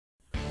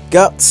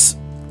Guts,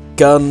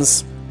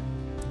 guns,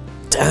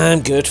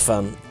 damn good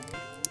fun.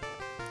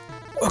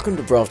 Welcome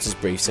to Bravsters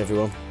Briefs,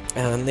 everyone,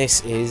 and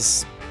this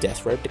is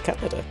Death Road to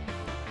Canada,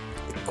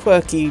 a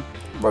quirky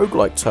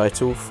roguelike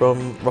title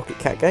from Rocket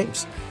Cat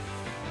Games.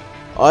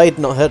 I'd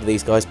not heard of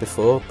these guys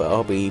before, but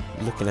I'll be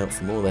looking out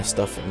for more of their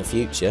stuff in the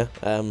future,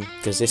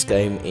 because this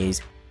game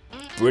is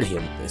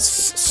brilliant. It's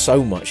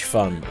so much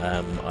fun.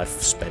 I've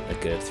spent a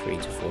good 3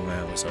 to 4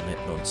 hours on it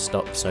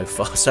non-stop so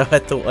far, so I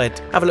thought I'd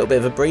have a little bit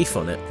of a brief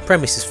on it.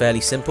 Premise is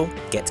fairly simple: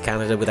 get to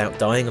Canada without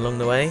dying along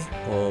the way,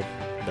 or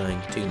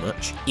dying too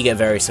much. You get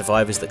various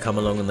survivors that come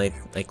along and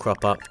they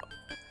crop up.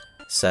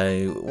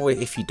 So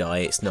if you die,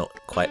 it's not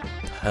quite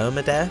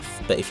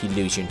permadeath, but if you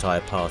lose your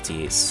entire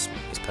party, it's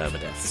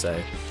permadeath.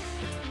 So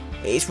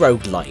it's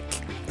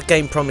roguelike. The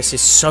game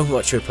promises so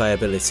much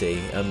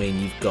replayability. I mean,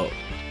 you've got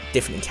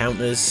different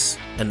encounters,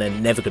 and they're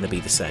never going to be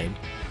the same,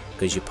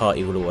 because your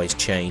party will always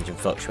change and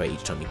fluctuate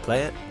each time you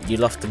play it.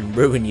 You'll often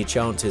ruin your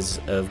chances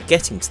of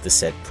getting to the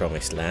said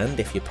promised land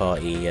if your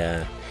party,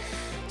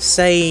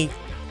 say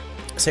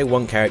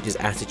one character's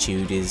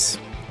attitude is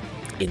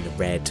in the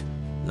red,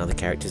 another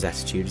character's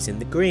attitude is in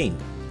the green.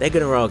 They're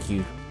going to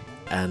argue,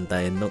 and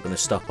they're not going to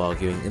stop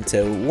arguing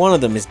until one of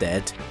them is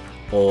dead,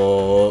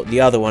 or the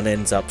other one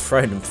ends up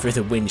throwing them through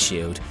the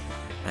windshield,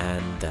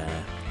 and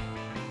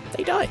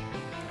they die.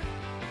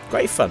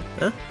 Great fun,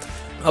 huh?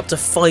 Up to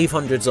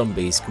 500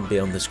 zombies can be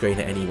on the screen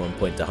at any one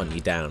point to hunt you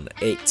down.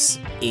 It's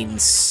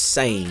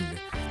insane,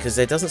 because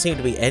there doesn't seem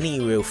to be any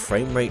real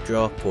frame rate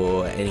drop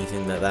or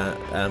anything like that.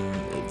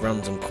 It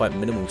runs on quite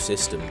minimal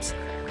systems,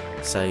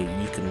 so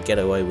you can get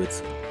away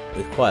with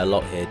quite a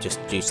lot here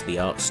just due to the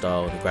art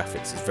style and the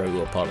graphics. It's very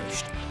well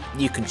polished.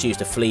 You can choose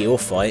to flee or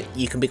fight.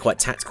 You can be quite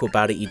tactical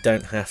about it. You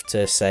don't have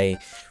to, say,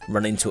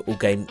 run into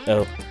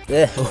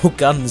it all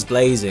guns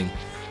blazing.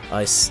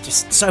 It's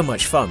just so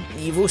much fun.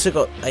 You've also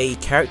got a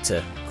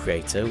character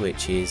creator,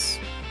 which is,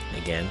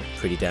 again,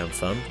 pretty damn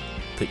fun.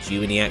 Puts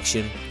you in the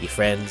action, your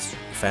friends,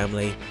 your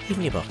family,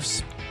 even your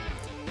boss.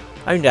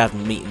 Only to have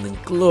them meet in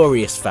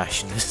glorious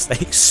fashion as they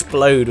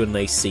explode when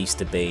they cease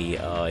to be.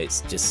 It's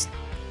just...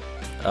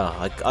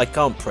 I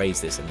can't praise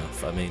this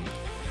enough. I mean,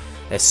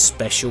 there's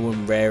special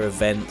and rare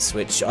events,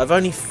 which I've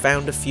only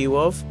found a few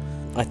of.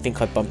 I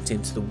think I bumped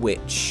into the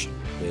Witch,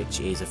 which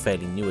is a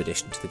fairly new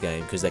addition to the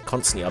game, because they're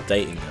constantly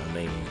updating it. I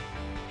mean,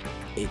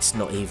 it's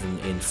not even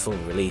in full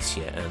release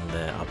yet, and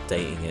they're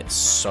updating it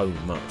so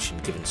much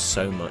and giving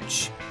so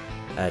much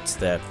to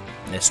their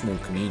small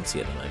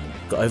community at the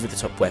moment. Got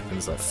over-the-top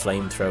weapons like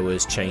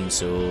flamethrowers,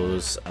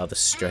 chainsaws, other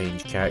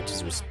strange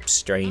characters with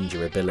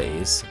stranger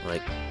abilities,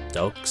 like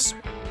dogs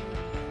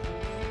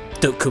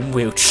that can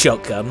wield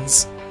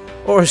shotguns,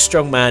 or a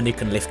strong man who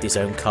can lift his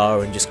own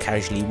car and just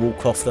casually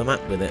walk off the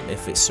map with it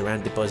if it's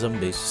surrounded by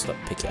zombies. Just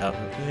like pick it up.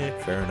 Yeah,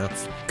 fair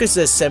enough. Because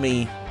there's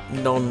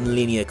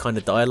non-linear kind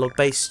of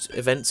dialogue-based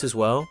events as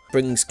well,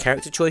 brings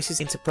character choices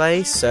into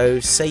play.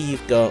 So say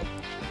you've got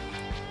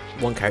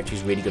one character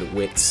who's really good at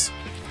wits,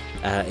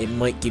 it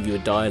might give you a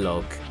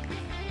dialogue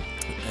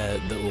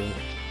that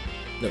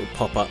will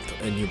pop up,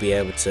 and you'll be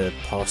able to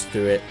pass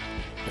through it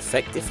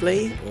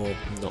effectively, or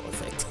not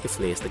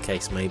effectively as the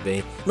case may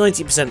be.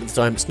 90% of the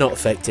time it's not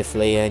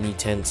effectively, and you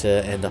tend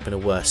to end up in a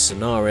worse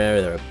scenario.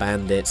 There are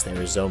bandits,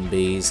 there are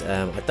zombies.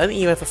 I don't think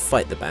you ever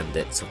fight the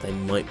bandits, so they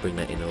might bring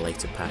that in a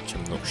later patch.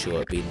 I'm not sure.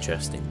 It'd be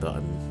interesting,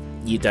 but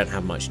you don't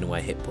have much in the way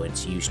of hit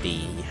points. Usually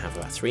you have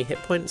about 3 hit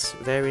points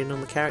varying on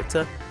the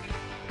character.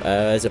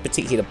 There's a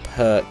particular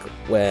perk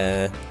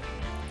where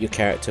your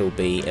character will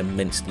be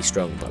immensely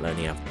strong but will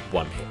only have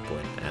 1 hit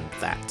point, and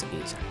that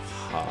is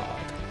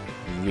hard.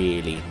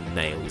 Really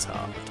nails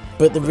hard.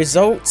 But the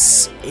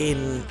results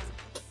in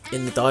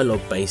the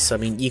dialogue base, I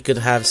mean, you could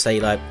have, say,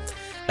 like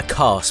a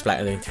car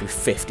splattering through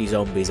 50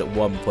 zombies at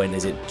one point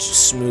as it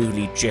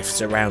smoothly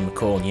drifts around the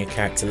corner. Your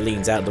character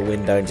leans out the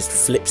window and just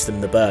flips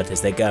them the bird as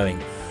they're going.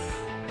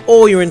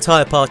 Or your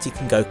entire party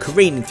can go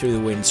careening through the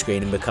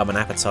windscreen and become an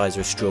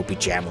appetizer of strawberry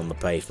jam on the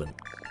pavement.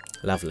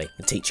 Lovely.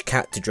 And teach a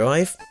cat to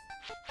drive.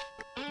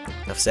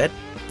 Enough said,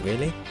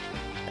 really.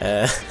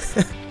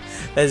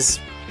 There's...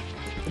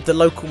 The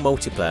local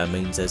multiplayer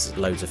means there's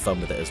loads of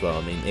fun with it as well.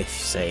 I mean, if,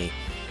 say,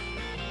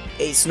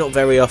 it's not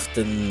very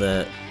often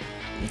that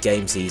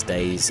games these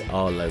days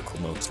are local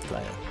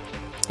multiplayer.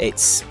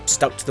 It's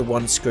stuck to the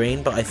one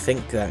screen, but I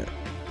think that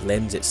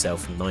lends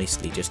itself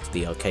nicely just to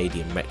the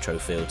Arcadian retro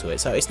feel to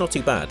it, so it's not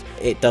too bad.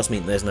 It does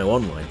mean there's no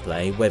online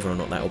play, whether or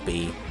not that will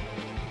be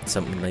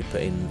something they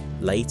put in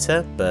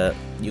later, but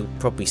you'll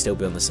probably still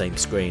be on the same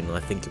screen, and I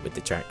think it would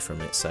detract from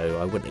it, so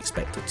I wouldn't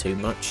expect it too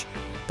much.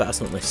 But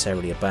that's not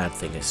necessarily a bad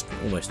thing, it's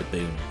almost a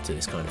boon to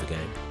this kind of a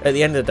game. At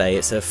the end of the day,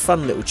 it's a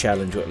fun little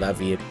challenge what will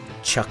have you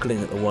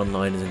chuckling at the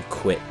one-liners and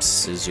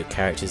quips as your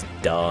characters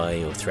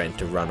die or threaten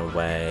to run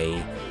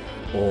away,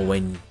 or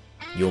when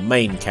your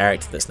main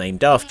character that's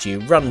named after you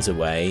runs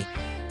away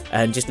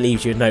and just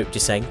leaves you a note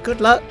just saying good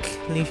luck,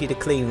 and leaves you to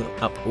clean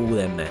up all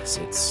their mess.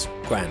 It's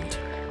grand.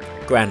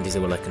 Grand is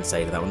all I can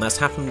say to that one. That's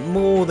happened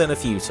more than a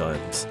few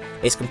times.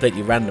 It's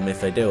completely random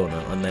if they do or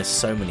not, and there's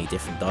so many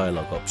different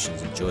dialogue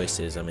options and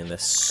choices. I mean,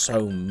 there's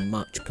so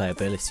much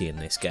playability in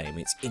this game.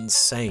 It's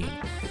insane.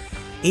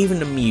 Even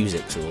the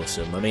music's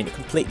awesome. I mean, it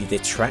completely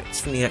detracts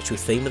from the actual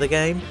theme of the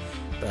game,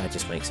 but that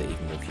just makes it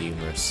even more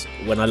humorous.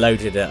 When I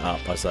loaded it up,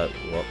 I was like,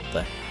 what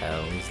the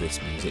hell is this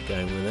music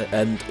going with it?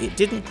 And it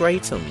didn't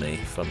grate on me,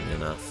 funnily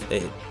enough.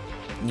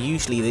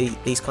 Usually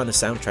these kind of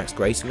soundtracks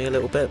grate on me a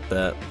little bit,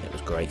 but it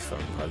was great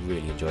fun. I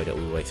really enjoyed it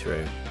all the way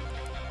through.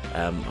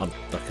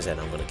 Like I said,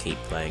 I'm going to keep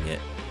playing it.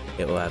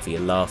 It will have you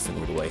laughing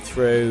all the way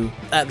through.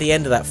 At the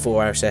end of that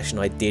 4-hour session,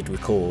 I did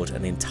record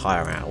an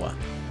entire hour,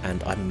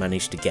 and I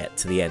managed to get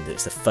to the end.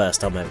 It's the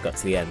first time I ever got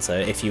to the end, so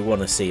if you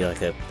want to see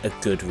like a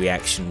good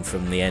reaction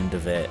from the end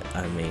of it,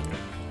 I mean,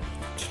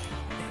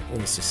 it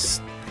was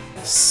just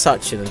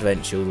such an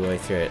adventure all the way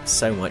through it.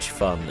 So much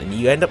fun, and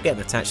you end up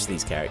getting attached to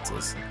these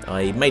characters.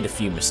 I made a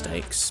few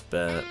mistakes,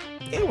 but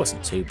it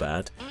wasn't too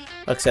bad.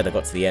 Like I said, I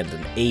got to the end,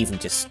 and even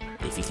just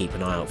if you keep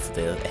an eye out for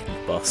the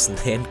end boss and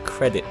the end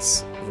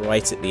credits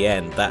right at the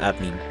end, that had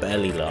me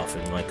belly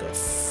laughing like a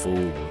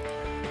fool.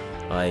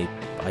 I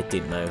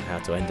didn't know how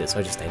to end it, so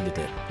I just ended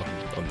it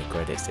on the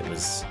credits. It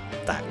was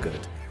that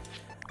good.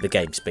 The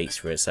game speaks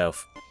for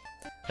itself,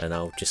 and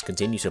I'll just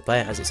continue to play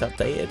it as it's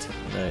updated.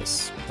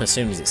 As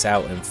soon as it's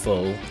out in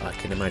full, I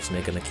can imagine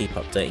they're going to keep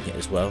updating it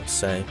as well.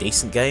 So,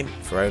 decent game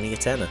for only a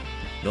tenner.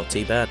 Not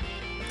too bad.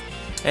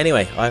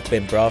 Anyway, I've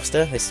been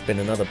Bravster. This has been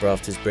another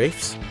Bravsters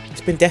Briefs.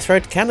 It's been Death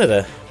Road to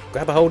Canada.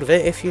 Grab a hold of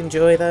it if you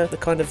enjoy the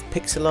kind of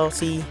pixel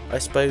arty, I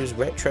suppose,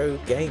 retro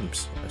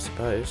games. I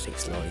suppose.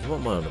 Pixel arty, what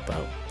am I on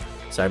about?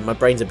 So my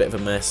brain's a bit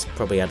of a mess.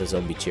 Probably had a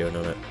zombie chewing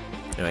on it.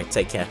 Anyway,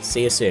 take care.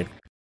 See you soon.